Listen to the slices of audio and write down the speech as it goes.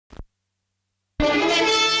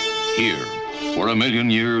Here, where a million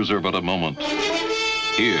years are but a moment.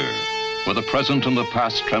 Here, where the present and the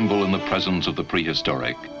past tremble in the presence of the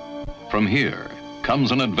prehistoric. From here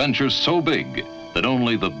comes an adventure so big that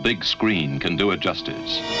only the big screen can do it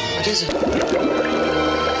justice. What is it?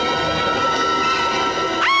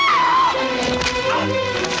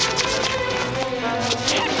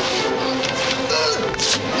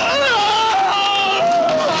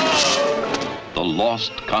 The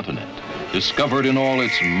Lost Continent, discovered in all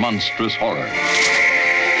its monstrous horror.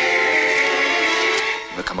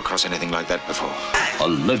 Never come across anything like that before. A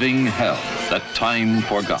living hell that time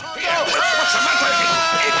forgot.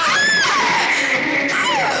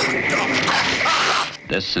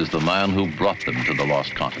 This is the man who brought them to the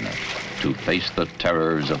Lost Continent, to face the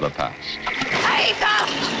terrors of the past.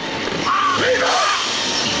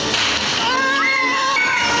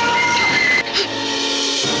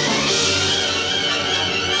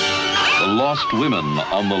 The lost women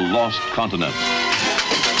on the Lost Continent.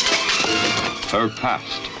 Her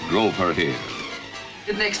past drove her here.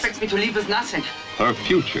 Didn't expect me to leave with nothing. Her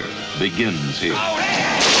future begins here.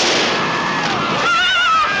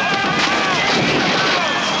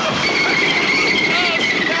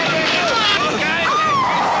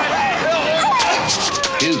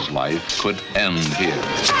 His life could end here.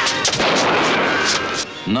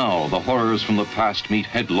 Now the horrors from the past meet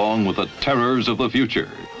headlong with the terrors of the future.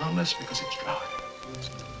 Harmless because it's dry.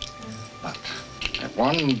 But that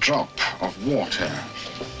one drop of water,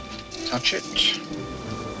 touch it.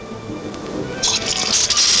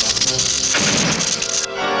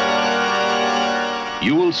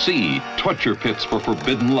 You will see torture pits for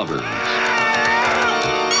forbidden lovers.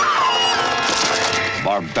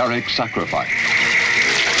 Barbaric sacrifice.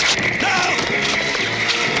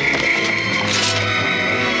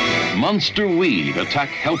 Monster weed attack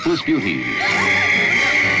helpless beauties.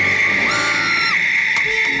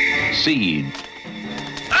 Seed.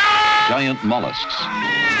 Giant mollusks.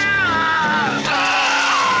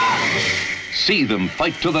 See them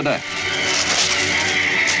fight to the death.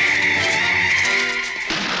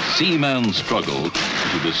 Seamen struggle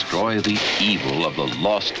to destroy the evil of the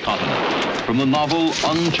Lost Continent. From the novel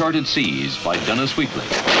Uncharted Seas by Dennis Wheatley.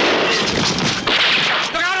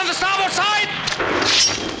 Look out on the starboard side!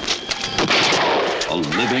 A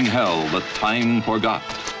living hell that time forgot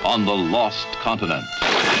on the Lost Continent.